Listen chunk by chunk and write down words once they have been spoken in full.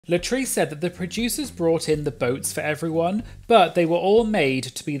Latrice said that the producers brought in the boats for everyone, but they were all made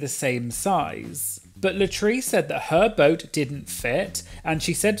to be the same size. But Latrice said that her boat didn't fit, and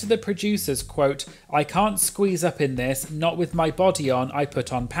she said to the producers, quote, "I can't squeeze up in this, not with my body on, I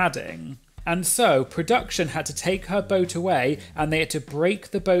put on padding." And so production had to take her boat away, and they had to break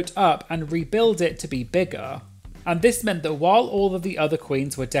the boat up and rebuild it to be bigger. And this meant that while all of the other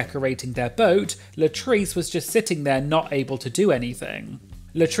queens were decorating their boat, Latrice was just sitting there not able to do anything.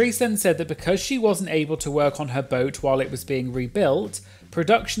 Latrice then said that because she wasn't able to work on her boat while it was being rebuilt,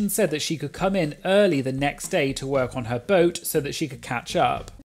 production said that she could come in early the next day to work on her boat so that she could catch up.